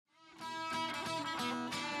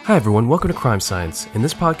Hi everyone, welcome to Crime Science. In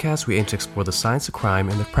this podcast, we aim to explore the science of crime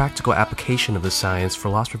and the practical application of the science for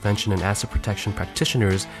loss prevention and asset protection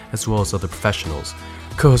practitioners, as well as other professionals.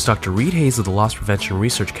 Co-host Dr. Reed Hayes of the Loss Prevention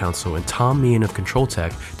Research Council and Tom Meehan of Control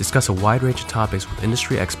Tech discuss a wide range of topics with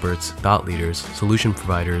industry experts, thought leaders, solution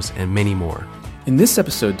providers, and many more. In this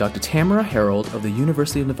episode, Dr. Tamara Harold of the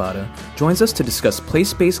University of Nevada joins us to discuss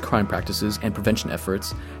place-based crime practices and prevention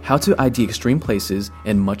efforts, how to ID extreme places,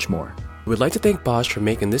 and much more. We'd like to thank Bosch for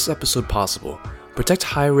making this episode possible. Protect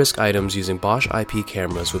high-risk items using Bosch IP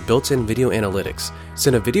cameras with built-in video analytics.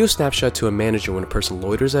 Send a video snapshot to a manager when a person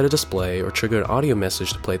loiters at a display, or trigger an audio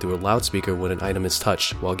message to play through a loudspeaker when an item is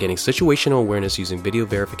touched, while getting situational awareness using video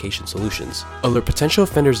verification solutions. Alert potential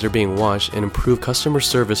offenders that are being watched and improve customer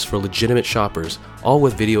service for legitimate shoppers, all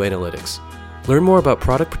with video analytics. Learn more about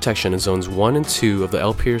product protection in Zones 1 and 2 of the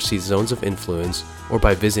LPRC Zones of Influence, or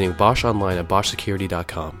by visiting Bosch online at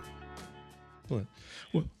boschsecurity.com.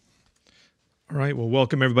 All right. Well,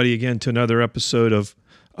 welcome everybody again to another episode of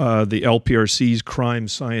the LPRC's Crime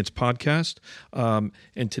Science Podcast.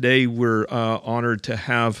 And today we're honored to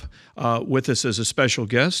have with us as a special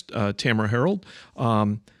guest, Tamara Harold,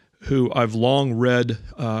 who I've long read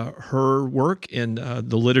her work in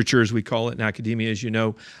the literature, as we call it in academia, as you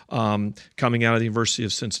know, coming out of the University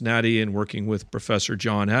of Cincinnati and working with Professor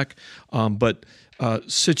John Eck. But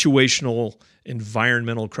situational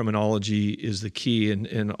environmental criminology is the key,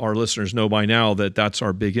 and our listeners know by now that that's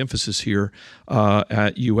our big emphasis here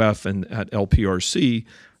at UF and at LPRC.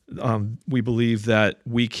 We believe that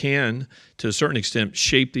we can, to a certain extent,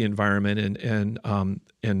 shape the environment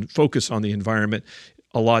and focus on the environment.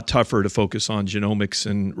 A lot tougher to focus on genomics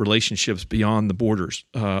and relationships beyond the borders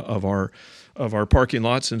of our parking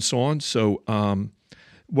lots and so on. So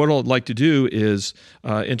what I'd like to do is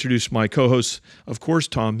introduce my co-host, of course,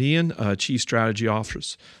 Tom Meehan, Chief Strategy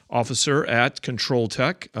Officer at Control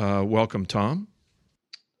Tech. Welcome, Tom.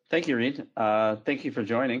 Thank you, Reed. Thank you for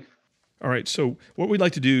joining. All right. So what we'd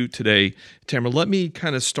like to do today, Tamara, let me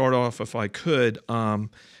kind of start off, if I could.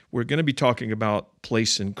 We're going to be talking about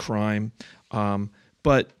place and crime,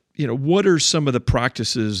 but what are some of the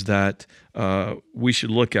practices that we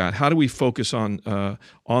should look at? How do we focus on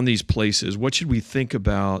these places? What should we think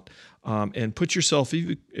about? And put yourself,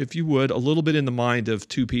 if you would, a little bit in the mind of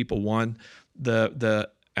two people. One, the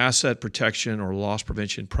asset protection or loss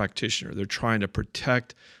prevention practitioner. They're trying to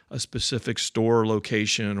protect a specific store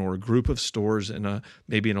location or a group of stores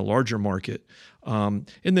maybe in a larger market. And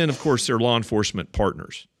then, of course, they're law enforcement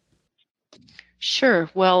partners. Sure.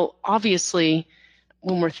 Well, obviously,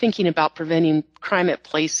 when we're thinking about preventing crime at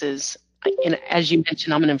places, and as you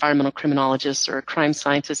mentioned, I'm an environmental criminologist, or a crime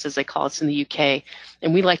scientist, as they call us in the UK,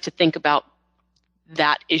 and we like to think about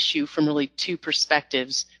that issue from really two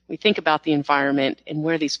perspectives. We think about the environment and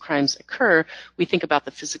where these crimes occur. We think about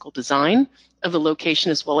the physical design of the location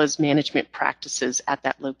as well as management practices at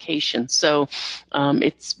that location. So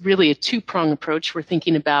it's really a two-pronged approach. We're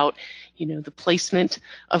thinking about the placement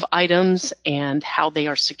of items and how they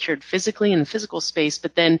are secured physically in the physical space,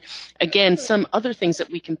 but then again, some other things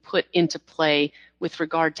that we can put into play with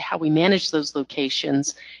regard to how we manage those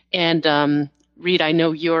locations. And Reed, I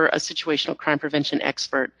know you're a situational crime prevention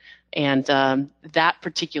expert, and that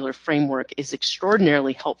particular framework is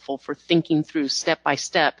extraordinarily helpful for thinking through step by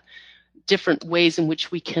step different ways in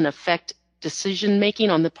which we can affect decision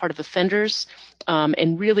making on the part of offenders,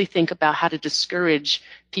 and really think about how to discourage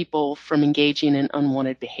people from engaging in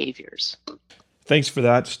unwanted behaviors. Thanks for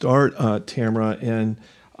that start, Tamara. And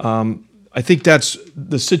I think that's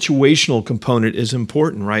the situational component is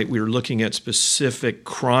important, right? We're looking at specific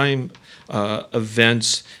crime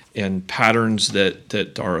events and patterns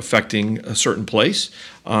that are affecting a certain place,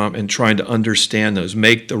 and trying to understand those,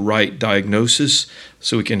 make the right diagnosis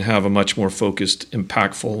so we can have a much more focused,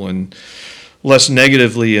 impactful, and less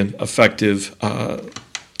negatively and effective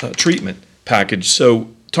treatment package. So,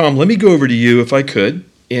 Tom, let me go over to you if I could.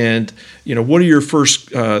 And, what are your first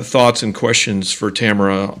thoughts and questions for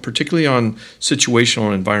Tamara, particularly on situational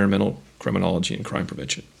and environmental criminology and crime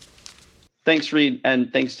prevention? Thanks, Reed,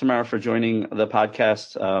 and thanks, Tamara, for joining the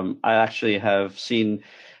podcast. I actually have seen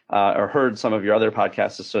or heard some of your other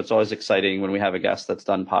podcasts, so it's always exciting when we have a guest that's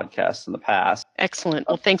done podcasts in the past. Excellent.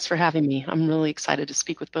 Well, thanks for having me. I'm really excited to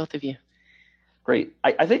speak with both of you. Great.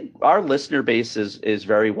 I think our listener base is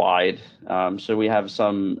very wide. So we have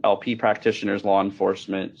some LP practitioners, law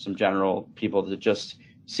enforcement, some general people that just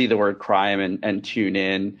see the word crime and tune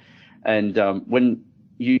in. And when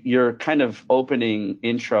your kind of opening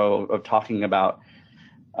intro of talking about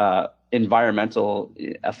environmental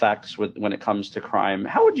effects when it comes to crime,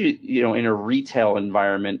 how would you in a retail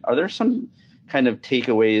environment, are there some kind of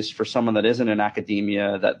takeaways for someone that isn't in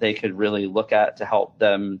academia that they could really look at to help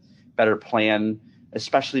them better plan,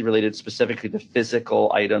 especially related specifically to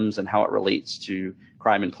physical items and how it relates to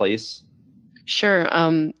crime in place? Sure.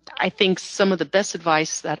 I think some of the best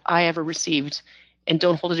advice that I ever received, and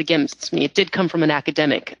don't hold it against me, it did come from an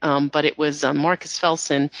academic, but it was Marcus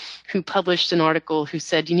Felsen, who published an article who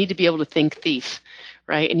said you need to be able to think thief,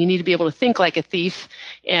 right? And you need to be able to think like a thief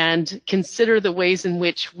and consider the ways in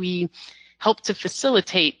which we help to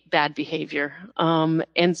facilitate bad behavior.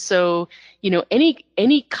 And so,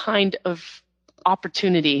 any kind of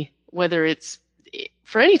opportunity, whether it's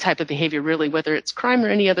for any type of behavior, really, whether it's crime or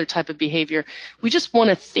any other type of behavior, we just want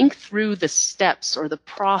to think through the steps or the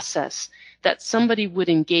process that somebody would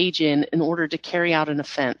engage in order to carry out an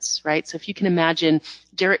offense, right? So if you can imagine,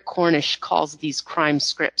 Derek Cornish calls these crime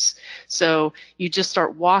scripts. So you just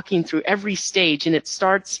start walking through every stage, and it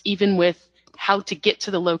starts even with how to get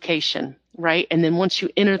to the location, right? And then once you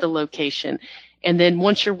enter the location, and then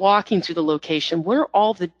once you're walking through the location, what are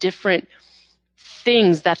all the different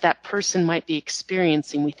things that person might be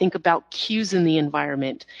experiencing? We think about cues in the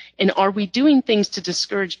environment, and are we doing things to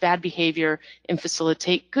discourage bad behavior and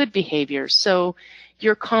facilitate good behavior? So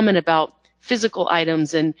your comment about physical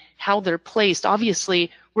items and how they're placed,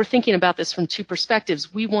 obviously we're thinking about this from two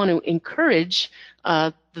perspectives. We want to encourage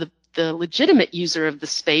the legitimate user of the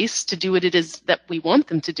space to do what it is that we want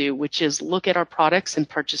them to do, which is look at our products and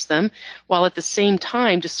purchase them, while at the same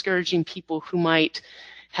time discouraging people who might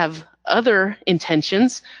have other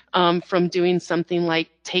intentions from doing something like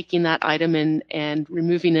taking that item and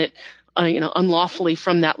removing it unlawfully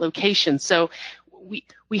from that location. So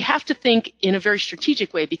we have to think in a very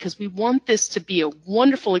strategic way, because we want this to be a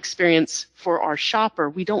wonderful experience for our shopper.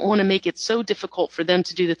 We don't want to make it so difficult for them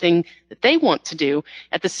to do the thing that they want to do.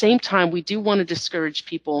 At the same time, we do want to discourage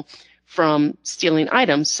people from stealing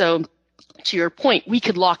items. So to your point, we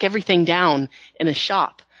could lock everything down in a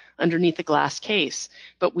shop underneath a glass case,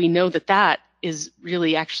 but we know that is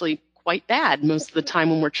really actually quite bad most of the time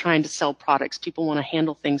when we're trying to sell products. People want to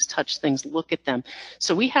handle things, touch things, look at them.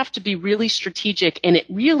 So we have to be really strategic, and it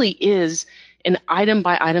really is an item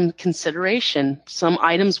by item consideration. Some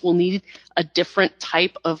items will need a different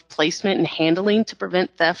type of placement and handling to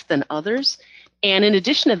prevent theft than others. And in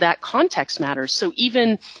addition to that, context matters. So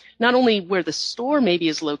even not only where the store maybe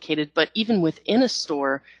is located, but even within a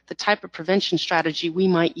store, the type of prevention strategy we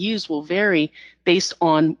might use will vary based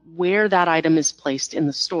on where that item is placed in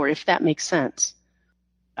the store, if that makes sense.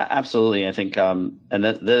 Absolutely. I think, and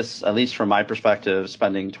this, at least from my perspective,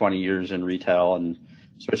 spending 20 years in retail and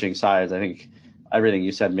switching sides, I think everything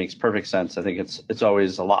you said makes perfect sense. I think it's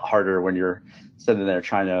always a lot harder when you're sitting there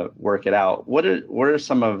trying to work it out. What are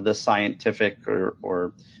some of the scientific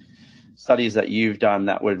or studies that you've done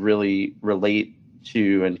that would really relate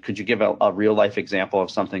to, and could you give a real life example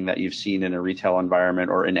of something that you've seen in a retail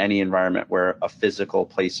environment or in any environment where a physical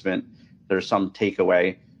placement, there's some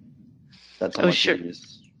takeaway that someone can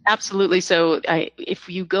use? Absolutely. So if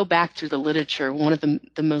you go back through the literature, one of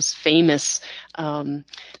the most famous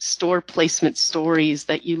store placement stories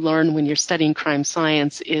that you learn when you're studying crime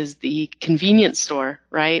science is the convenience store,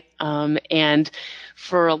 right? And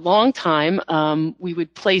for a long time, we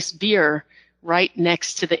would place beer right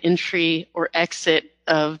next to the entry or exit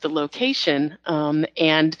of the location.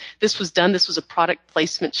 And this was a product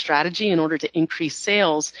placement strategy in order to increase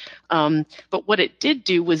sales. But what it did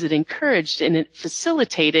do was it encouraged and it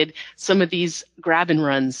facilitated some of these grab and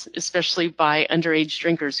runs, especially by underage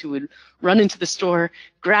drinkers who would run into the store,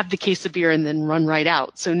 grab the case of beer, and then run right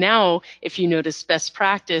out. So now, if you notice, best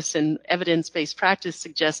practice and evidence-based practice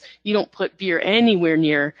suggests you don't put beer anywhere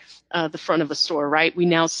near the front of a store, right? We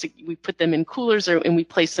put them in coolers and we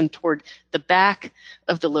place them toward the back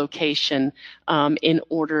of the location in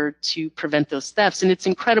order to prevent those thefts. And it's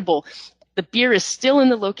incredible. The beer is still in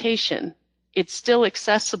the location. It's still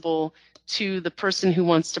accessible to the person who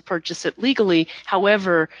wants to purchase it legally.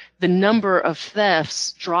 However, the number of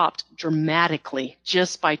thefts dropped dramatically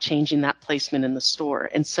just by changing that placement in the store.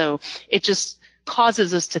 And so it just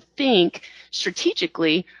causes us to think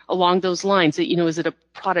strategically along those lines that, is it a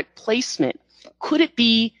product placement? Could it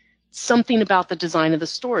be something about the design of the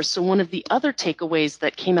store? So one of the other takeaways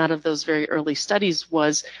that came out of those very early studies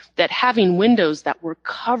was that having windows that were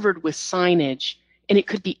covered with signage, and it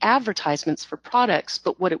could be advertisements for products,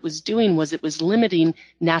 but what it was doing was it was limiting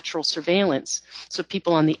natural surveillance. So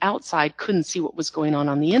people on the outside couldn't see what was going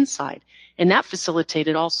on the inside. And that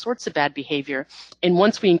facilitated all sorts of bad behavior. And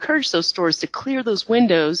once we encouraged those stores to clear those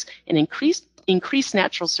windows and increase increased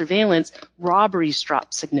natural surveillance, robberies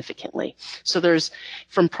drop significantly. So there's,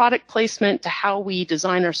 from product placement to how we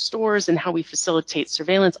design our stores and how we facilitate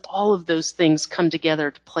surveillance, all of those things come together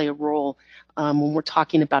to play a role when we're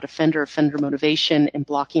talking about offender motivation and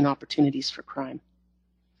blocking opportunities for crime.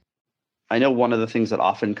 I know one of the things that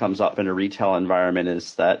often comes up in a retail environment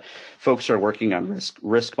is that folks are working on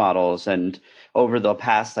risk models, and over the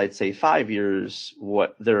past, I'd say 5 years,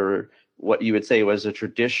 what you would say was a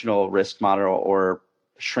traditional risk model or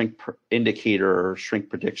shrink indicator or shrink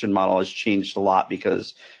prediction model has changed a lot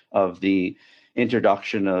because of the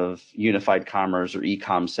introduction of unified commerce or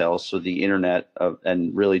e-com sales, so the internet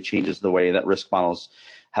and really changes the way that risk models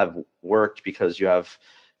have worked because you have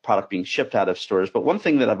product being shipped out of stores. But one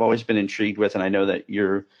thing that I've always been intrigued with, and I know that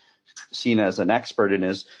you're seen as an expert in,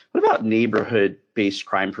 is what about neighborhood-based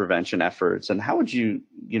crime prevention efforts? And how would you,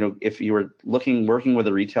 if you were working with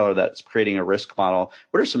a retailer that's creating a risk model,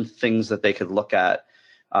 what are some things that they could look at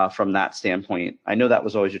from that standpoint? I know that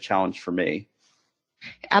was always a challenge for me.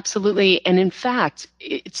 Absolutely. And in fact,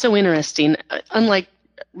 it's so interesting. Unlike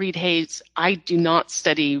Reed Hayes, I do not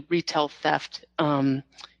study retail theft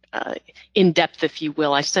in depth, if you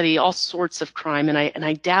will. I study all sorts of crime, and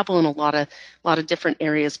I dabble in a lot of different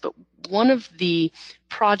areas. But one of the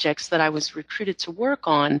projects that I was recruited to work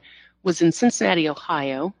on was in Cincinnati,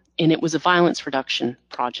 Ohio, and it was a violence reduction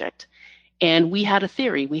project. And we had a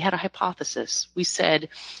theory, we had a hypothesis. We said,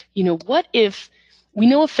 what if we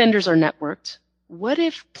know offenders are networked? What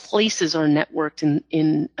if places are networked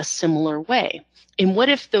in a similar way? And what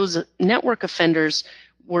if those network offenders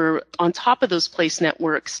were on top of those place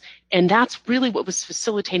networks, and that's really what was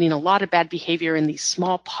facilitating a lot of bad behavior in these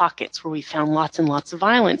small pockets where we found lots and lots of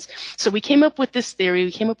violence. So we came up with this theory,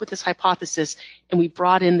 we came up with this hypothesis, and we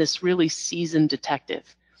brought in this really seasoned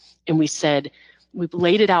detective. And we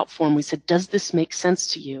laid it out for him. We said, does this make sense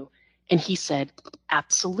to you? And he said,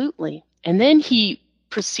 absolutely. And then he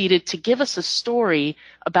proceeded to give us a story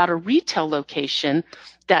about a retail location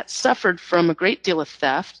that suffered from a great deal of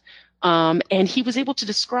theft. And he was able to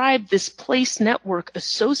describe this place network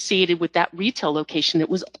associated with that retail location. It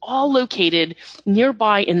was all located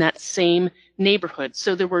nearby in that same neighborhood.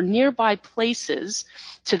 So there were nearby places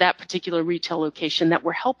to that particular retail location that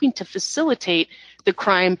were helping to facilitate the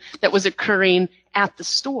crime that was occurring at the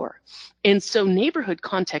store. And so neighborhood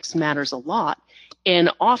context matters a lot.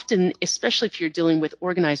 And often, especially if you're dealing with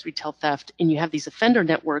organized retail theft and you have these offender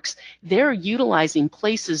networks, they're utilizing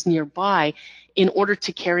places nearby in order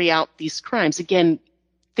to carry out these crimes. Again,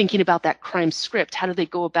 thinking about that crime script, how do they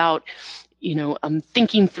go about,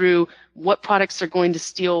 thinking through what products they're going to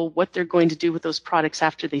steal, what they're going to do with those products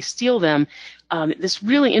after they steal them. This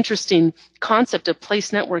really interesting concept of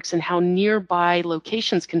place networks and how nearby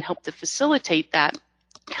locations can help to facilitate that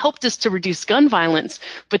helped us to reduce gun violence.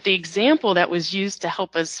 But the example that was used to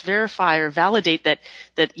help us verify or validate that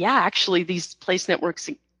actually these place networks,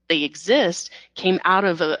 they exist, came out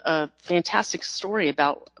of a fantastic story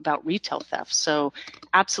about retail theft. So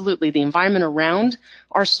absolutely, the environment around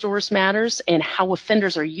our stores matters and how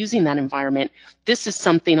offenders are using that environment. This is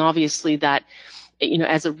something obviously that,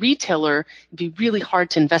 as a retailer, it'd be really hard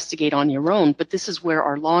to investigate on your own, but this is where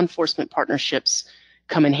our law enforcement partnerships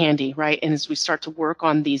come in handy, right? And as we start to work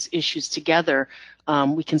on these issues together,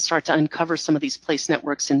 we can start to uncover some of these place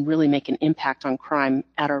networks and really make an impact on crime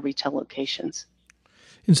at our retail locations.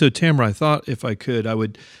 And so, Tamara, I thought if I could, I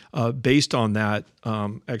would, based on that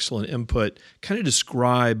excellent input, kind of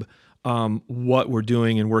describe what we're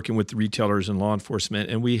doing and working with the retailers and law enforcement.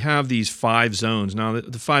 And we have these 5 zones. Now,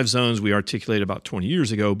 the 5 zones we articulated about 20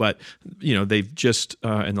 years ago, but they've just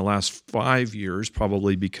in the last 5 years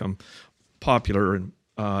probably become popular and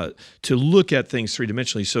to look at things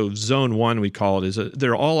three-dimensionally. So zone 1, we call it,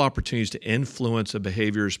 they're all opportunities to influence an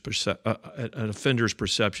offender's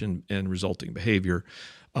perception and resulting behavior.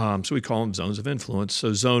 So we call them zones of influence.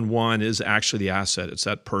 So zone 1 is actually the asset. It's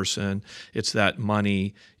that person. It's that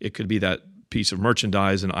money. It could be that piece of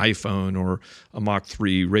merchandise, an iPhone or a Mach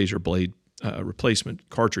 3 razor blade replacement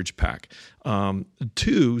cartridge pack. Zone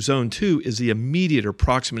 2 is the immediate or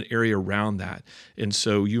proximate area around that. And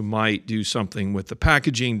so you might do something with the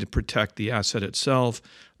packaging to protect the asset itself.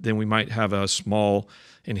 Then we might have a small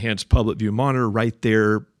enhanced public view monitor right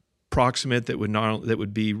there proximate that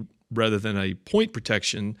would be, rather than a point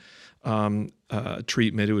protection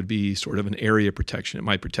treatment, it would be sort of an area protection. It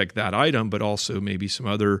might protect that item, but also maybe some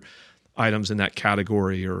other items in that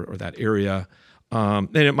category or that area.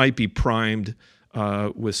 And it might be primed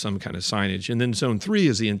with some kind of signage. And then zone 3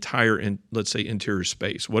 is the entire, let's say, interior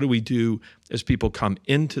space. What do we do as people come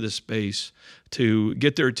into the space to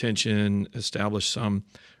get their attention, establish some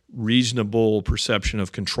reasonable perception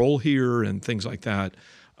of control here and things like that.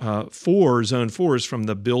 Zone 4 is from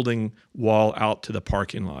the building wall out to the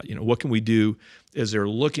parking lot. What can we do as they're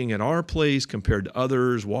looking at our place compared to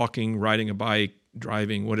others, walking, riding a bike,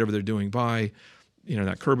 driving, whatever they're doing by,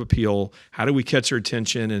 that curb appeal. How do we catch their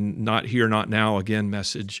attention and not here, not now, again,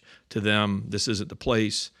 message to them, this isn't the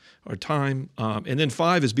place or time. And then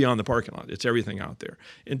 5 is beyond the parking lot. It's everything out there.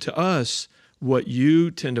 And to us, what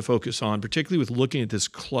you tend to focus on, particularly with looking at this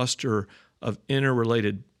cluster of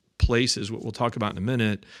interrelated places, what we'll talk about in a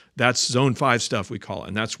minute, that's Zone 5 stuff, we call it.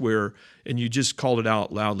 And that's where, and you just called it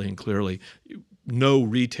out loudly and clearly, no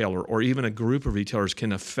retailer or even a group of retailers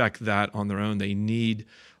can affect that on their own. They need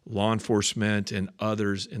law enforcement and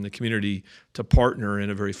others in the community to partner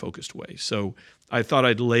in a very focused way. So I thought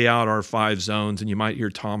I'd lay out our 5 zones, and you might hear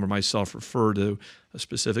Tom or myself refer to a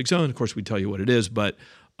specific zone. Of course, we tell you what it is, but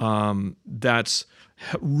that's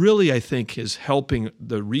really, I think, is helping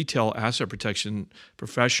the retail asset protection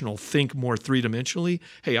professional think more three-dimensionally.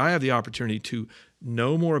 Hey, I have the opportunity to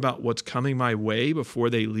know more about what's coming my way before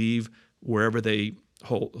they leave wherever they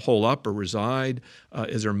hole up or reside,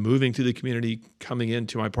 as they're moving through the community, coming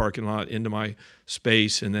into my parking lot, into my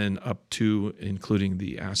space, and then up to including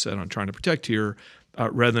the asset I'm trying to protect here,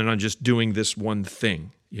 rather than on just doing this one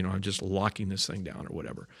thing. I'm just locking this thing down or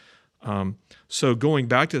whatever. So going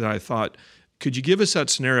back to that, I thought, could you give us that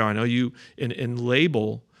scenario? I know you and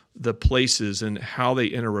label the places and how they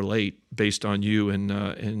interrelate based on you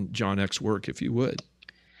and John Eck's work, if you would.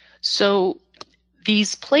 So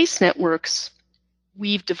these place networks,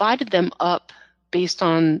 we've divided them up based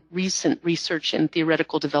on recent research and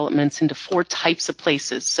theoretical developments into 4 types of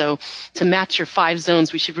places. So to match your 5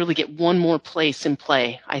 zones, we should really get one more place in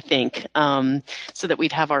play, I think, so that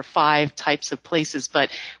we'd have our 5 types of places.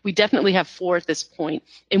 But we definitely have 4 at this point.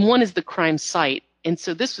 And one is the crime site. And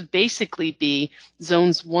so this would basically be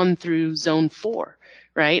zones 1 through zone 4,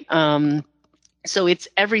 right? So it's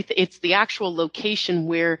everything. It's the actual location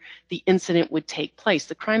where the incident would take place,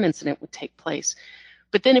 the crime incident would take place.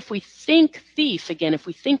 But then if we think thief, again, if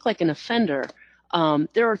we think like an offender,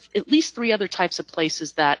 there are at least 3 other types of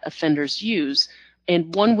places that offenders use.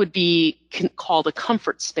 And one would be called a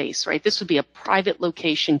comfort space, right? This would be a private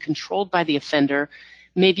location controlled by the offender,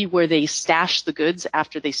 maybe where they stash the goods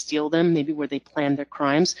after they steal them, maybe where they plan their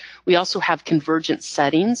crimes. We also have convergent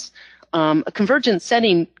settings. A convergent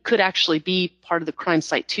setting could actually be part of the crime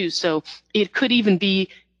site too. So it could even be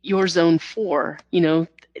your zone 4,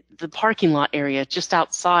 the parking lot area just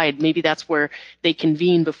outside. Maybe that's where they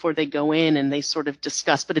convene before they go in and they sort of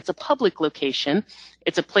discuss. But it's a public location.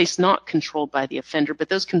 It's a place not controlled by the offender. But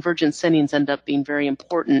those convergent settings end up being very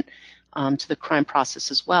important to the crime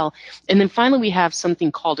process as well. And then finally, we have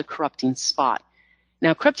something called a corrupting spot.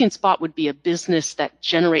 Now, a corrupting spot would be a business that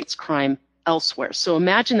generates crime elsewhere. So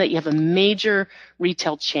imagine that you have a major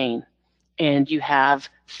retail chain and you have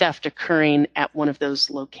theft occurring at one of those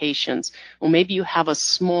locations. Well, maybe you have a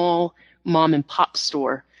small mom and pop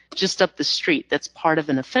store just up the street that's part of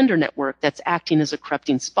an offender network that's acting as a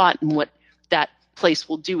corrupting spot. And what that place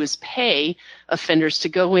will do is pay offenders to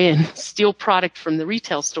go in, steal product from the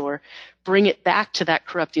retail store, bring it back to that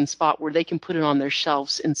corrupting spot where they can put it on their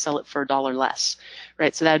shelves and sell it for $1 less,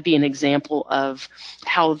 right? So that would be an example of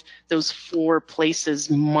how those 4 places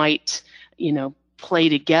might, play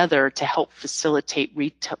together to help facilitate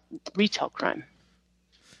retail crime.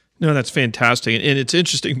 No, that's fantastic. And it's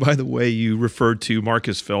interesting, by the way, you referred to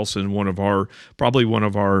Marcus Felsen, probably one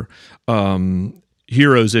of our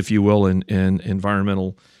heroes, if you will, in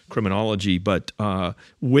environmental criminology. But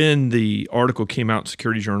when the article came out in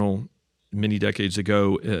Security Journal many decades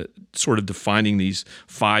ago, sort of defining these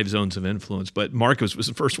 5 zones of influence. But Marcus was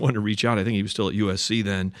the first one to reach out. I think he was still at USC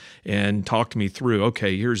then, and talked me through,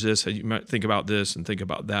 okay, here's this. You might think about this and think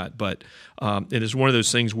about that. But it is one of those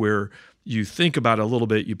things where you think about it a little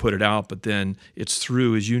bit, you put it out, but then it's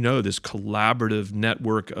through, as you know, this collaborative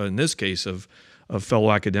network, in this case, of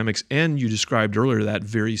fellow academics, and you described earlier that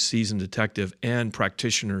very seasoned detective and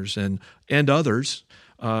practitioners and others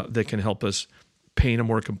that can help us paint a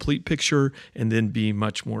more complete picture and then be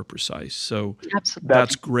much more precise. So Absolutely.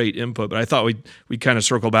 That's great input. But I thought we'd kind of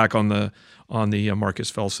circle back on the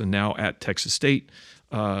Marcus Felsen, now at Texas State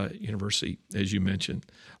University, as you mentioned.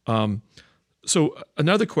 So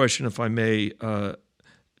another question, if I may,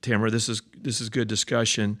 Tamara, this is good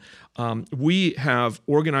discussion. We have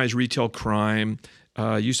organized retail crime,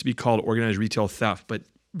 used to be called organized retail theft, but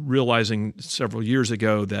realizing several years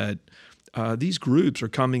ago that these groups are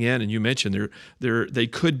coming in, and you mentioned they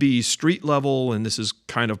could be street level, and this is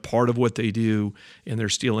kind of part of what they do, and they're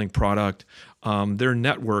stealing product. Their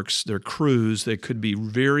networks, their crews, they could be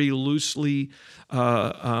very loosely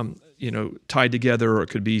tied together, or it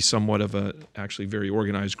could be somewhat of a actually very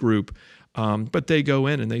organized group. But they go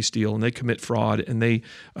in and they steal and they commit fraud and they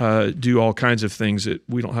do all kinds of things that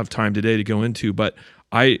we don't have time today to go into. But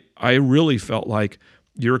I really felt like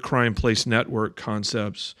your crime place network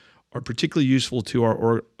concepts are particularly useful to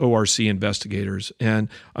our ORC investigators. And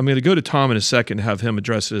I'm going to go to Tom in a second to have him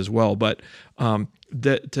address it as well. But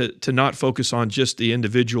to not focus on just the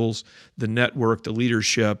individuals, the network, the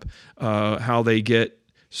leadership, how they get,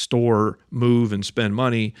 store, move, and spend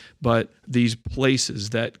money, but these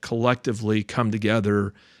places that collectively come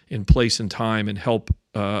together in place and time and help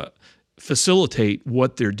facilitate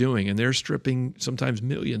what they're doing. And they're stripping sometimes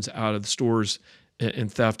millions out of the stores in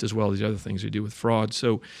theft, as well as the other things they do with fraud.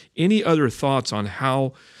 So any other thoughts on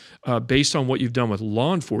how, based on what you've done with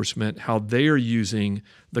law enforcement, how they are using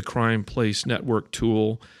the crime place network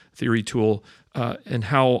theory tool, and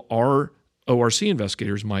how our ORC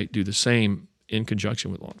investigators might do the same in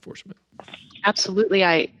conjunction with law enforcement? Absolutely.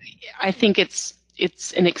 I think it's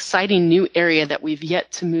an exciting new area that we've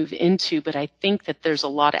yet to move into, but I think that there's a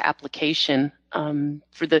lot of application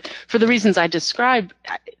for the reasons I described.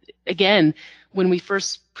 Again, when we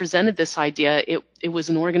first presented this idea, it was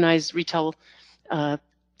an organized retail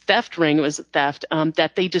theft ring. It was a theft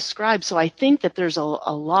that they described. So I think that there's a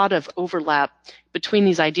lot of overlap between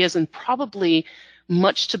these ideas, and probably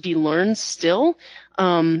much to be learned still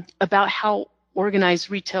about how organized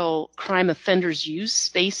retail crime offenders use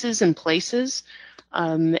spaces and places.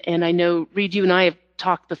 And I know, Reed, you and I have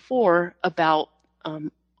talked before about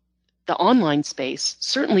the online space.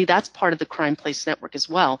 Certainly that's part of the crime place network as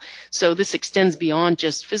well. So this extends beyond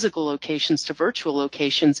just physical locations to virtual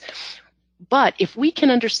locations. But if we can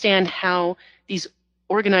understand how these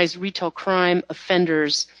organized retail crime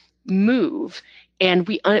offenders move, and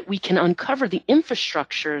we can uncover the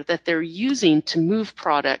infrastructure that they're using to move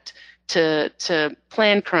product, to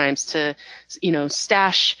plan crimes, to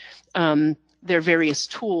stash their various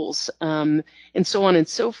tools, and so on and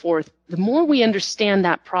so forth, the more we understand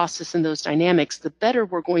that process and those dynamics, the better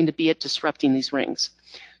we're going to be at disrupting these rings.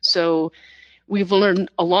 So we've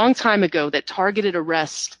learned a long time ago that targeted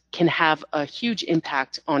arrest can have a huge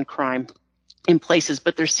impact on crime in places,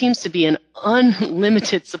 but there seems to be an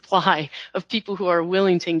unlimited supply of people who are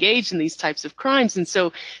willing to engage in these types of crimes. And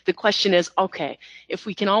so the question is, okay, if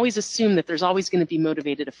we can always assume that there's always going to be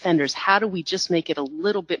motivated offenders, how do we just make it a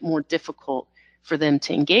little bit more difficult for them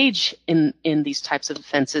to engage in these types of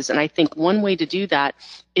offenses? And I think one way to do that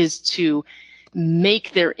is to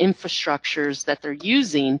make their infrastructures that they're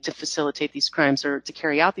using to facilitate these crimes or to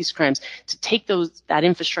carry out these crimes, to take that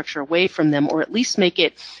infrastructure away from them, or at least make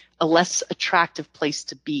it a less attractive place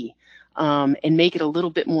to be, and make it a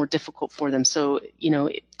little bit more difficult for them. So,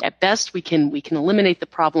 at best we can eliminate the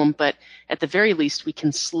problem, but at the very least we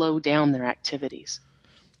can slow down their activities.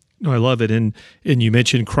 No, I love it. And you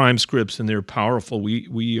mentioned crime scripts, and they're powerful.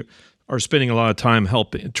 We are spending a lot of time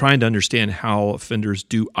trying to understand how offenders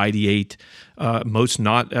do ideate, most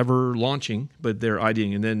not ever launching, but they're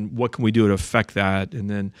ideating. And then what can we do to affect that? And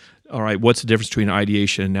then, all right, what's the difference between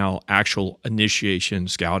ideation and now actual initiation,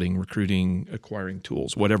 scouting, recruiting, acquiring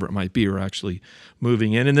tools, whatever it might be, or actually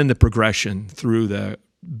moving in, and then the progression through the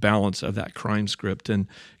balance of that crime script and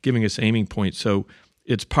giving us aiming points. So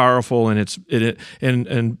it's powerful, and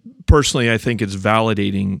and personally, I think it's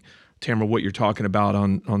validating, Tamara, what you're talking about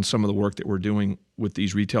on some of the work that we're doing with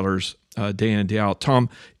these retailers day in and day out. Tom,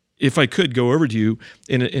 if I could go over to you,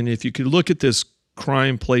 and if you could look at this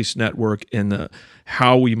crime place network and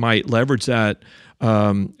how we might leverage that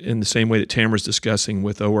in the same way that Tamara's discussing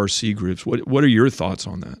with ORC groups. What are your thoughts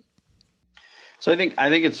on that? So I think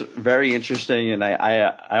it's very interesting, and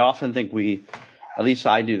I often think at least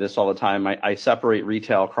I do this all the time. I separate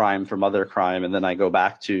retail crime from other crime, and then I go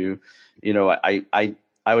back to,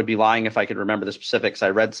 I would be lying if I could remember the specifics. I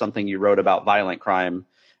read something you wrote about violent crime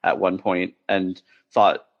at one point and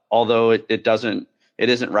thought, although it isn't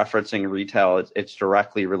referencing retail, it's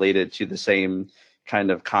directly related to the same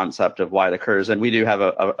kind of concept of why it occurs. And we do have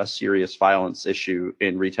a serious violence issue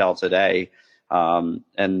in retail today.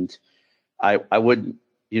 And I would,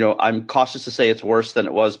 I'm cautious to say it's worse than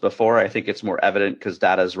it was before. I think it's more evident because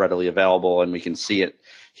data is readily available and we can see it,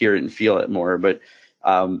 hear it, and feel it more. But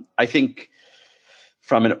I think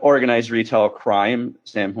from an organized retail crime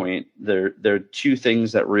standpoint, there are two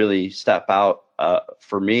things that really step out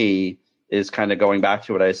for me, is kind of going back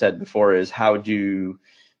to what I said before, is how do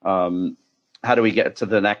how do we get to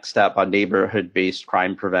the next step on neighborhood-based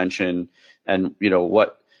crime prevention, and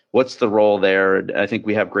what's the role there? I think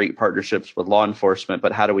we have great partnerships with law enforcement,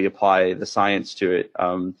 but how do we apply the science to it?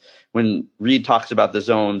 When Reed talks about the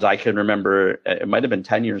zones, I can remember it might have been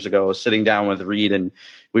 10 years ago, sitting down with Reed, and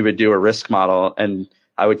we would do a risk model, and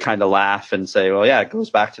I would kind of laugh and say, well, yeah, it goes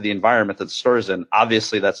back to the environment that the store's in.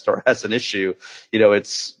 Obviously, that store has an issue.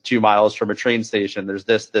 It's 2 miles from a train station. There's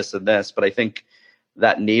this, and this. But I think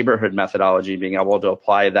that neighborhood methodology, being able to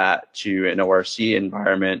apply that to an ORC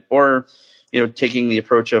environment, or taking the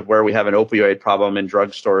approach of where we have an opioid problem in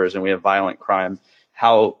drugstores and we have violent crime,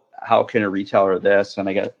 how can a retailer this? And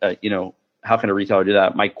I get, how can a retailer do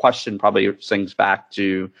that? My question probably sings back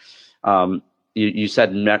to, you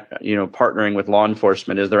said, partnering with law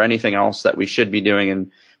enforcement. Is there anything else that we should be doing?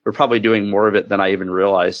 And we're probably doing more of it than I even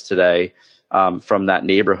realized today, from that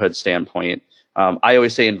neighborhood standpoint. I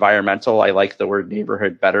always say environmental. I like the word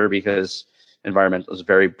neighborhood better because environmental is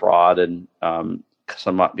very broad and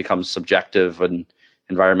somewhat becomes subjective, and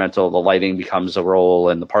environmental, the lighting becomes a role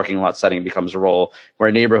and the parking lot setting becomes a role, where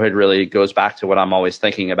a neighborhood really goes back to what I'm always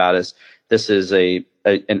thinking about is this is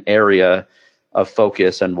an area of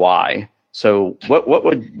focus and why. So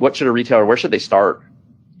what should a retailer, where should they start?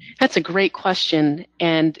 That's a great question.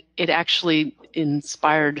 And it actually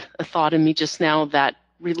inspired a thought in me just now that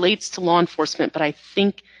relates to law enforcement, but I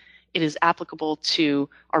think it is applicable to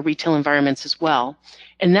our retail environments as well.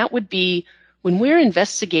 And that would be, when we're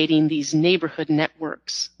investigating these neighborhood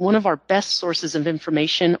networks, one of our best sources of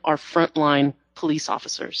information are frontline police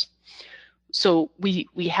officers. So we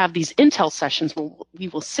have these intel sessions where we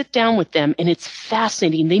will sit down with them, and it's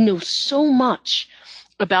fascinating. They know so much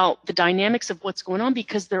about the dynamics of what's going on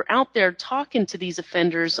because they're out there talking to these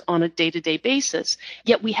offenders on a day-to-day basis.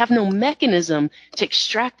 Yet we have no mechanism to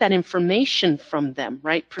extract that information from them,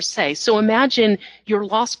 right, per se. So imagine your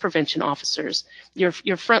loss prevention officers, your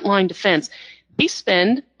frontline defense. They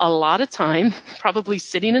spend a lot of time probably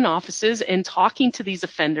sitting in offices and talking to these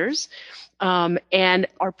offenders, and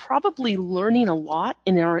are probably learning a lot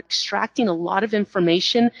and are extracting a lot of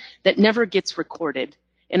information that never gets recorded.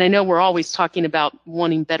 And I know we're always talking about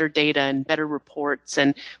wanting better data and better reports,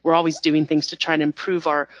 and we're always doing things to try to improve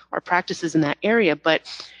our practices in that area. But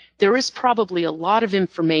there is probably a lot of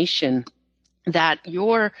information that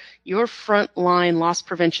your frontline loss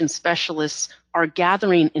prevention specialists are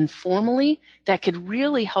gathering informally that could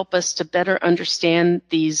really help us to better understand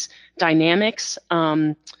these dynamics,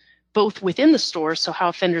 both within the store, so how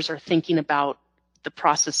offenders are thinking about the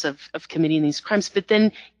process of committing these crimes, but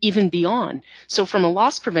then even beyond. So from a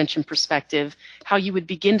loss prevention perspective, how you would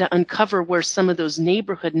begin to uncover where some of those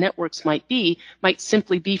neighborhood networks might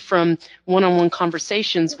simply be from one-on-one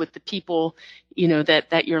conversations with the people,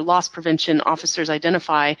 that your loss prevention officers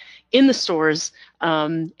identify in the stores.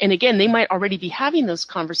 And again, they might already be having those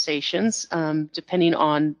conversations, depending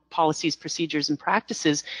on policies, procedures, and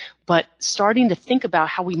practices. But starting to think about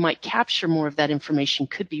how we might capture more of that information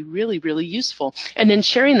could be really, really useful. And then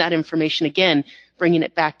sharing that information, again, bringing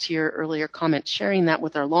it back to your earlier comment, sharing that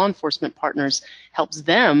with our law enforcement partners helps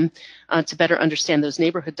them to better understand those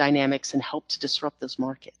neighborhood dynamics and help to disrupt those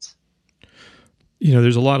markets.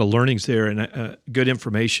 There's a lot of learnings there and good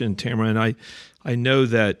information, Tamara. And I know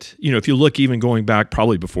that, if you look even going back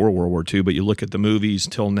probably before World War II, but you look at the movies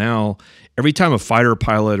till now, every time a fighter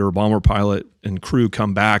pilot or bomber pilot and crew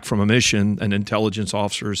come back from a mission, an intelligence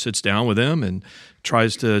officer sits down with them and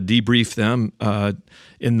tries to debrief them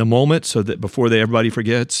in the moment so that before everybody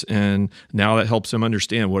forgets. And now that helps them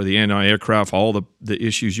understand what are the anti-aircraft, all the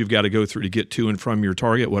issues you've got to go through to get to and from your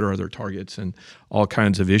target, what are other targets, and all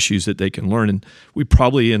kinds of issues that they can learn. And we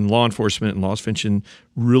probably in law enforcement and loss prevention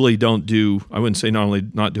really don't do, I wouldn't say not only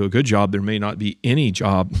not do a good job, there may not be any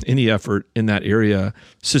effort in that area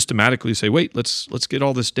systematically say, wait, let's get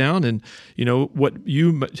all this down. And, what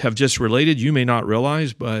you have just related, you may not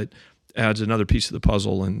realize, but adds another piece of the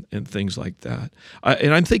puzzle and things like that.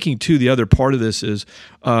 And I'm thinking, too, the other part of this is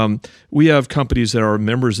we have companies that are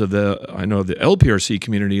members of the LPRC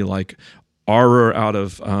community, like Auror out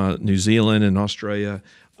of New Zealand and Australia,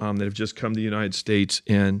 that have just come to the United States,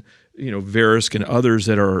 and Verisk and others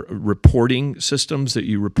that are reporting systems that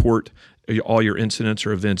you report all your incidents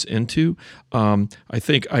or events into. I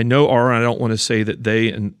know Auror, I don't want to say that they,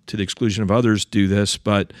 and to the exclusion of others, do this,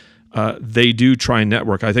 but they do try and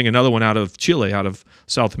network. I think another one out of Chile, out of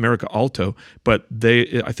South America, Alto. But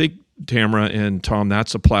I think, Tamara and Tom,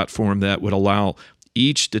 that's a platform that would allow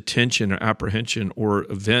each detention or apprehension or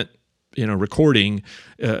event recording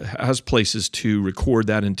has places to record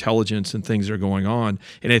that intelligence and things that are going on.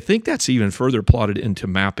 And I think that's even further plotted into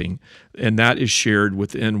mapping. And that is shared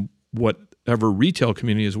within what ever retail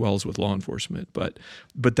community as well as with law enforcement. But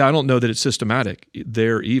I don't know that it's systematic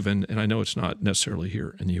there even, and I know it's not necessarily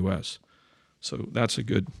here in the U.S. So that's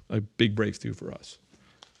a big breakthrough for us.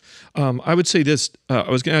 I would say this. I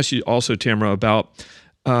was going to ask you also, Tamara, about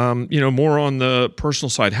more on the personal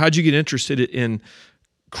side. How'd you get interested in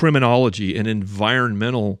criminology and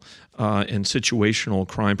environmental and situational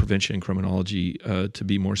crime prevention and criminology, to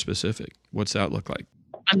be more specific? What's that look like?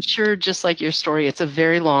 I'm sure, just like your story, it's a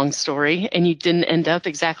very long story, and you didn't end up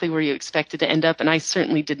exactly where you expected to end up. And I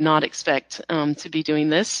certainly did not expect to be doing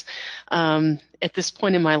this. At this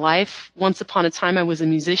point in my life, once upon a time, I was a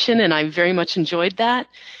musician, and I very much enjoyed that.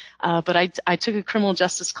 But I took a criminal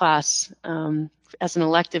justice class as an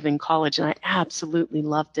elective in college, and I absolutely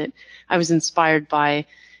loved it. I was inspired by,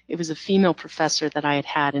 it was a female professor that I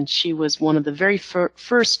had, and she was one of the very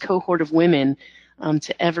first cohort of women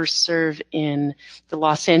to ever serve in the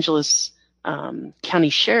Los Angeles County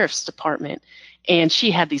Sheriff's Department. And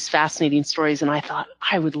she had these fascinating stories, and I thought,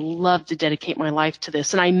 I would love to dedicate my life to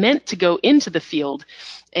this. And I meant to go into the field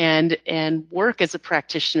and work as a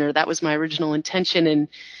practitioner. That was my original intention, and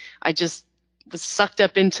I just was sucked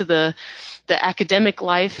up into the academic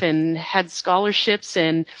life and had scholarships.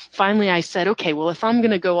 And finally I said, okay, well, if I'm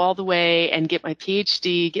going to go all the way and get my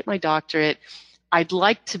PhD, get my doctorate, I'd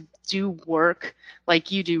like to do work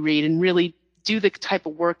like you do, Reed, and really do the type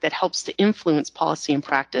of work that helps to influence policy and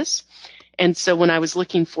practice. And so when I was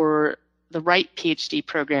looking for the right PhD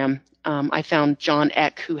program, I found John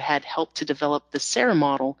Eck, who had helped to develop the SARA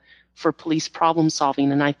model for police problem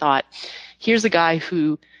solving. And I thought, here's a guy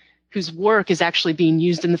whose work is actually being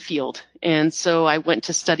used in the field. And so I went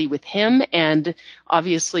to study with him, and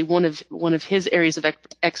obviously one of his areas of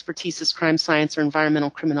expertise is crime science or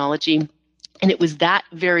environmental criminology. And it was that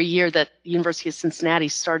very year that the University of Cincinnati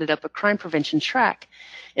started up a crime prevention track.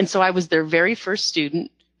 And so I was their very first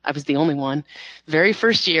student. I was the only one. Very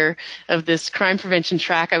first year of this crime prevention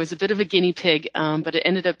track. I was a bit of a guinea pig, but it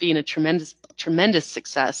ended up being a tremendous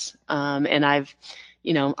success. And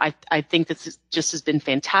I think this just has been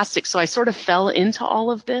fantastic. So I sort of fell into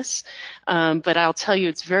all of this, but I'll tell you,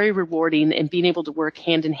 it's very rewarding, and being able to work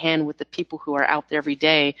hand in hand with the people who are out there every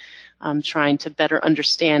day, trying to better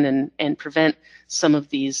understand and prevent some of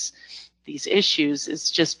these issues. It's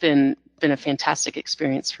just been a fantastic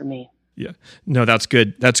experience for me. Yeah, no, that's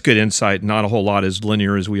good. That's good insight. Not a whole lot is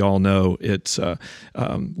linear, as we all know. It's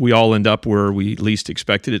we all end up where we least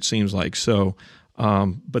expected, it seems like. So.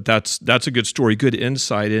 But that's a good story, good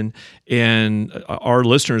insight, and our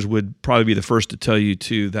listeners would probably be the first to tell you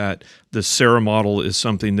too that the SARA model is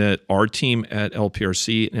something that our team at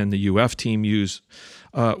LPRC and the UF team use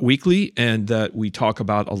weekly, and that we talk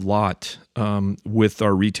about a lot with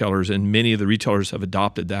our retailers, and many of the retailers have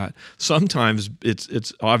adopted that. Sometimes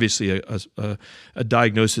it's obviously a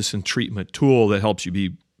diagnosis and treatment tool that helps you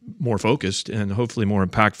be more focused and hopefully more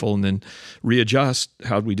impactful, and then readjust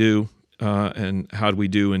how we do. And how do we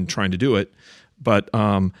do in trying to do it, but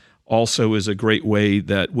also is a great way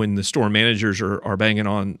that when the store managers are banging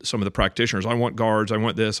on some of the practitioners, I want guards, I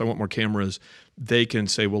want this, I want more cameras, they can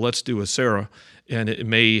say, well, let's do a SARA, and it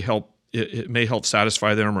may help. It may help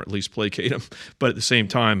satisfy them or at least placate them, but at the same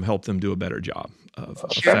time help them do a better job of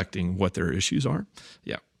affecting what their issues are.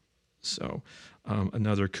 Yeah. So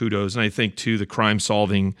another kudos, and I think too the crime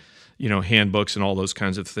solving. Handbooks and all those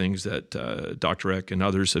kinds of things that Dr. Eck and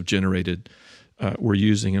others have generated, we're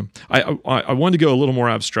using them. I wanted to go a little more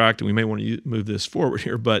abstract, and we may want to move this forward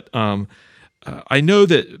here, but I know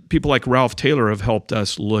that people like Ralph Taylor have helped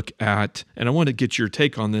us look at, and I want to get your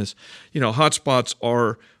take on this, hotspots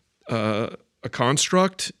are a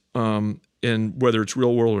construct, and whether it's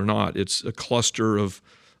real world or not, it's a cluster of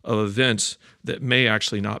events that may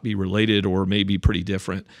actually not be related or may be pretty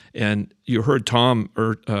different. And you heard Tom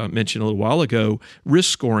mention a little while ago, risk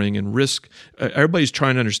scoring and risk. Everybody's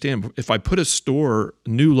trying to understand, if I put a store,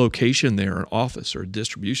 new location there, an office or a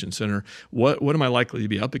distribution center, what am I likely to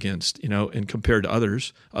be up against, and compared to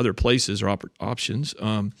other places or options?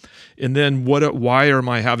 And then why am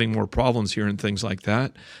I having more problems here and things like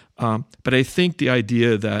that? But I think the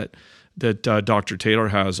idea that Dr. Taylor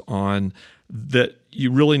has on that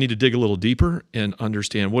you really need to dig a little deeper and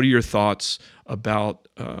understand. What are your thoughts about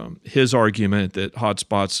his argument that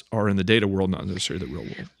hotspots are in the data world, not necessarily the real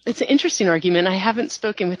world? It's an interesting argument. I haven't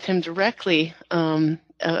spoken with him directly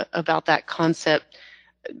about that concept,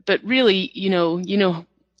 but really,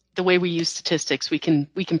 the way we use statistics, we can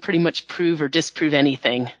pretty much prove or disprove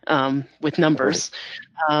anything with numbers,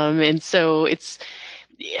 and so it's.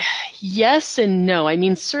 Yes and no. I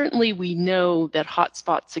mean, certainly we know that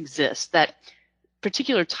hotspots exist, that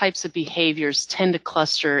particular types of behaviors tend to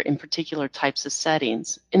cluster in particular types of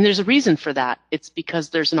settings. And there's a reason for that. It's because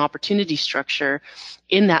there's an opportunity structure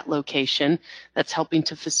in that location that's helping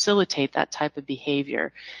to facilitate that type of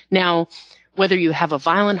behavior. Now, whether you have a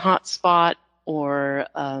violent hotspot or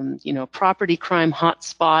property crime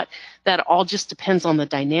hotspot, that all just depends on the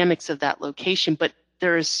dynamics of that location. But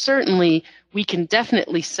there is certainly, we can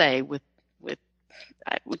definitely say with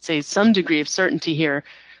I would say some degree of certainty here,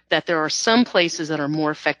 that there are some places that are more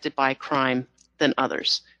affected by crime than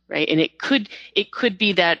others, right? And it could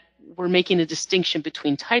be that we're making a distinction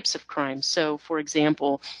between types of crime. So, for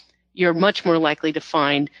example, you're much more likely to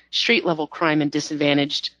find street-level crime in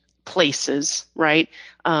disadvantaged places, right?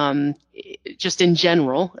 Just in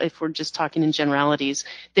general, if we're just talking in generalities,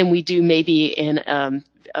 than we do maybe in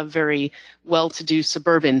a very well-to-do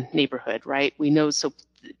suburban neighborhood, right? We know so.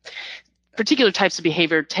 Particular types of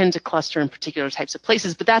behavior tend to cluster in particular types of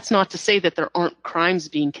places, but that's not to say that there aren't crimes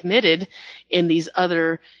being committed in these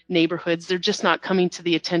other neighborhoods. They're just not coming to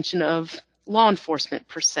the attention of law enforcement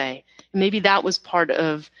per se. Maybe that was part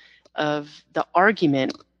of the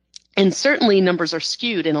argument. And certainly numbers are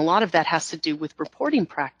skewed, and a lot of that has to do with reporting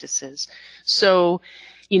practices. So,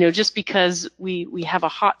 just because we have a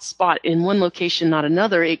hot spot in one location, not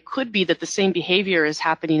another, it could be that the same behavior is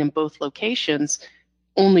happening in both locations.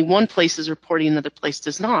 Only one place is reporting, another place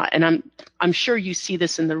does not. And I'm sure you see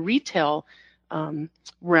this in the retail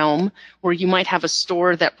realm, where you might have a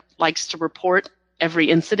store that likes to report every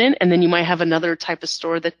incident, and then you might have another type of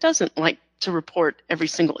store that doesn't like to report every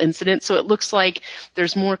single incident. So it looks like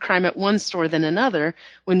there's more crime at one store than another,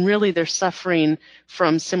 when really they're suffering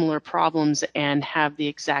from similar problems and have the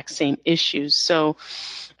exact same issues. So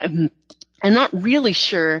I'm not really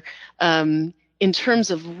sure. In terms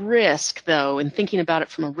of risk, though, and thinking about it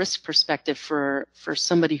from a risk perspective for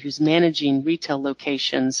somebody who's managing retail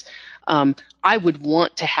locations, I would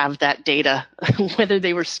want to have that data, whether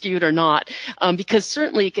they were skewed or not, because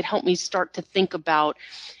certainly it could help me start to think about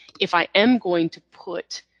if I am going to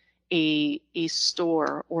put a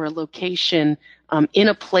store or a location in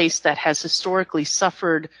a place that has historically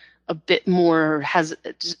suffered a bit more, has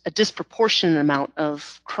a disproportionate amount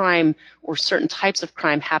of crime or certain types of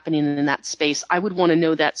crime happening in that space. I would want to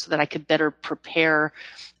know that so that I could better prepare,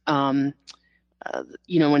 and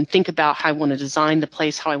think about how I want to design the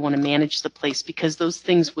place, how I want to manage the place, because those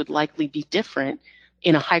things would likely be different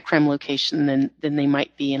in a high crime location than they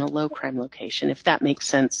might be in a low crime location, if that makes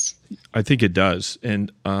sense. I think it does.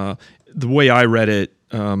 And the way I read it,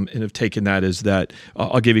 and have taken that is that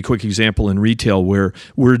I'll give you a quick example in retail where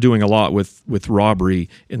we're doing a lot with robbery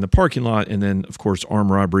in the parking lot, and then of course armed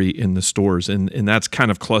robbery in the stores, and that's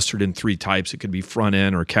kind of clustered in three types. It could be front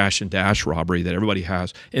end or cash and dash robbery that everybody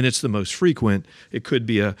has, and it's the most frequent. It could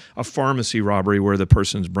be a pharmacy robbery where the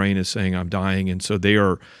person's brain is saying I'm dying, and so they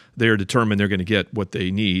are determined they're going to get what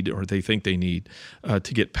they need or they think they need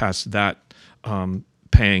to get past that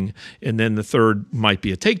pang. And then the third might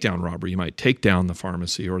be a takedown robbery. You might take down the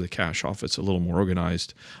pharmacy or the cash office, a little more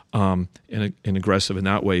organized and aggressive in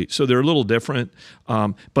that way. So they're a little different.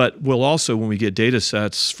 But we'll also, when we get data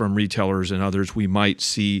sets from retailers and others, we might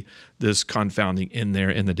see this confounding in there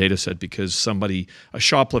in the data set because a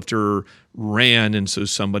shoplifter ran, and so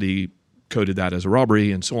somebody coded that as a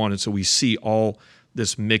robbery and so on. And so we see all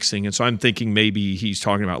this mixing. And so I'm thinking maybe he's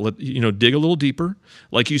talking about, dig a little deeper.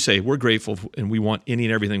 Like you say, we're grateful and we want any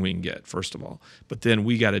and everything we can get, first of all. But then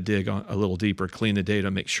we got to dig a little deeper, clean the data,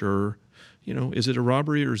 make sure, is it a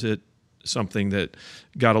robbery or is it something that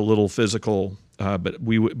got a little physical, but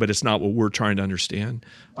it's not what we're trying to understand.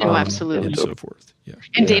 Oh, absolutely. And so forth. Yeah.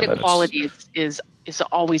 And data quality is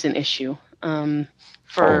always an issue.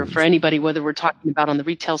 For anybody, whether we're talking about on the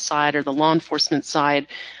retail side or the law enforcement side,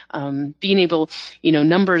 being able,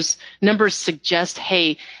 numbers suggest,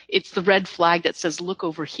 hey, it's the red flag that says, look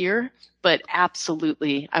over here. But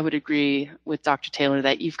absolutely, I would agree with Dr. Taylor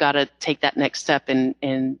that you've got to take that next step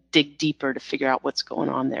and dig deeper to figure out what's going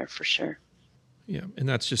on there for sure. Yeah, and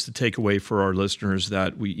that's just the takeaway for our listeners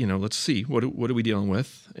that we, let's see, what are we dealing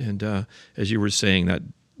with? And as you were saying, that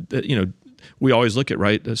we always look at,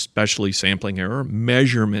 right, especially sampling error,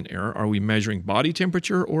 measurement error. Are we measuring body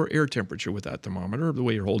temperature or air temperature with that thermometer, the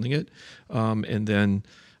way you're holding it? And then,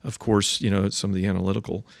 of course, some of the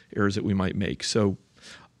analytical errors that we might make. So,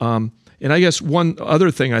 and I guess one other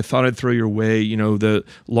thing I thought I'd throw your way, the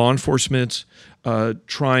law enforcement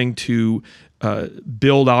trying to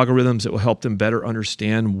build algorithms that will help them better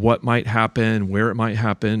understand what might happen, where it might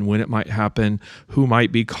happen, when it might happen, who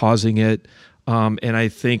might be causing it. And I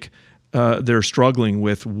think they're struggling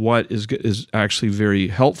with what is actually very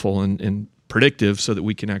helpful and predictive so that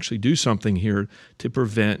we can actually do something here to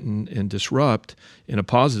prevent and disrupt in a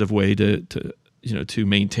positive way to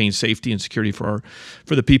maintain safety and security for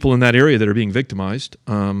the people in that area that are being victimized,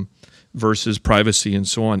 versus privacy and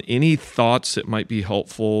so on. Any thoughts that might be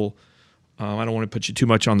helpful? I don't want to put you too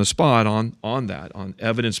much on the spot on that, on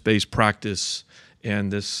evidence-based practice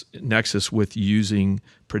and this nexus with using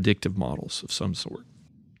predictive models of some sort.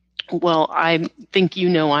 Well, I think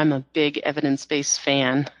I'm a big evidence-based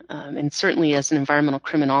fan, and certainly as an environmental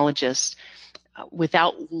criminologist,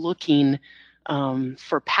 without looking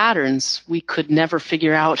for patterns, we could never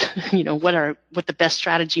figure out, what the best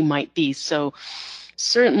strategy might be. So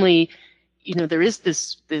certainly, there is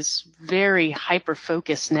this very hyper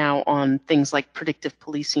focus now on things like predictive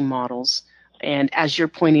policing models, and as you're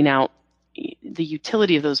pointing out, the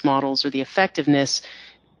utility of those models or the effectiveness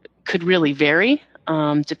could really vary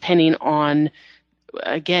depending on,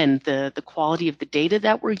 again, the quality of the data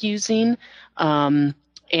that we're using,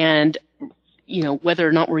 and whether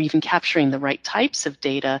or not we're even capturing the right types of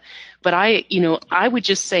data. But I would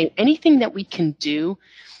just say anything that we can do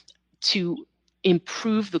to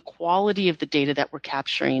improve the quality of the data that we're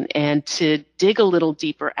capturing and to dig a little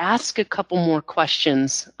deeper, ask a couple more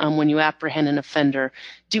questions when you apprehend an offender,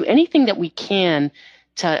 do anything that we can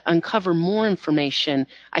to uncover more information.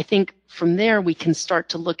 I think from there we can start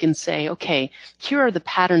to look and say, okay, here are the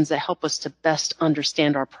patterns that help us to best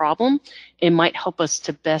understand our problem. It might help us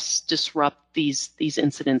to best disrupt these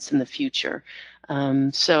incidents in the future.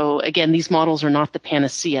 So again, these models are not the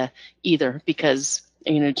panacea either, because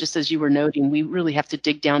just as you were noting, we really have to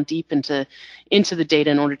dig down deep into the data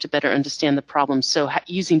in order to better understand the problem. So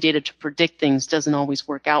using data to predict things doesn't always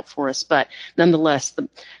work out for us. But nonetheless,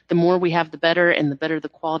 the more we have, the better, and the better the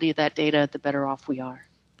quality of that data, the better off we are.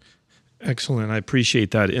 Excellent. I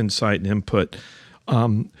appreciate that insight and input.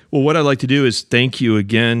 Well, what I'd like to do is thank you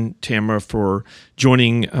again, Tamara, for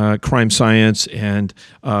joining Crime Science and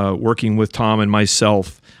working with Tom and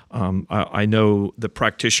myself. I know the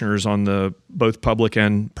practitioners on the both public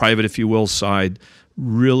and private, if you will, side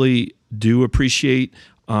really do appreciate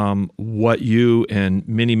what you and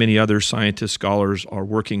many, many other scientists, scholars are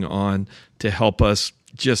working on to help us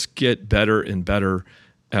just get better and better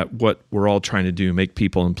at what we're all trying to do, make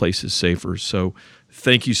people and places safer. So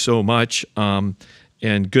thank you so much,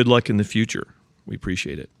 and good luck in the future. We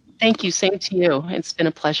appreciate it. Thank you. Same to you. It's been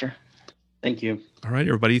a pleasure. Thank you. All right,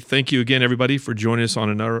 everybody. Thank you again, everybody, for joining us on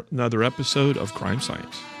another episode of Crime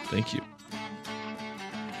Science. Thank you.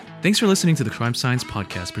 Thanks for listening to the Crime Science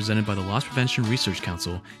Podcast presented by the Loss Prevention Research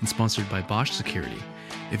Council and sponsored by Bosch Security.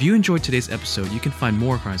 If you enjoyed today's episode, you can find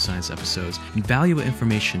more Crime Science episodes and valuable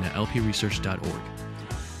information at lpresearch.org.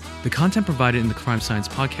 The content provided in the Crime Science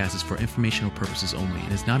Podcast is for informational purposes only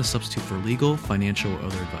and is not a substitute for legal, financial, or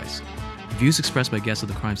other advice. The views expressed by guests of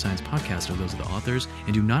the Crime Science Podcast are those of the authors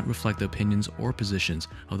and do not reflect the opinions or positions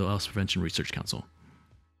of the Loss Prevention Research Council.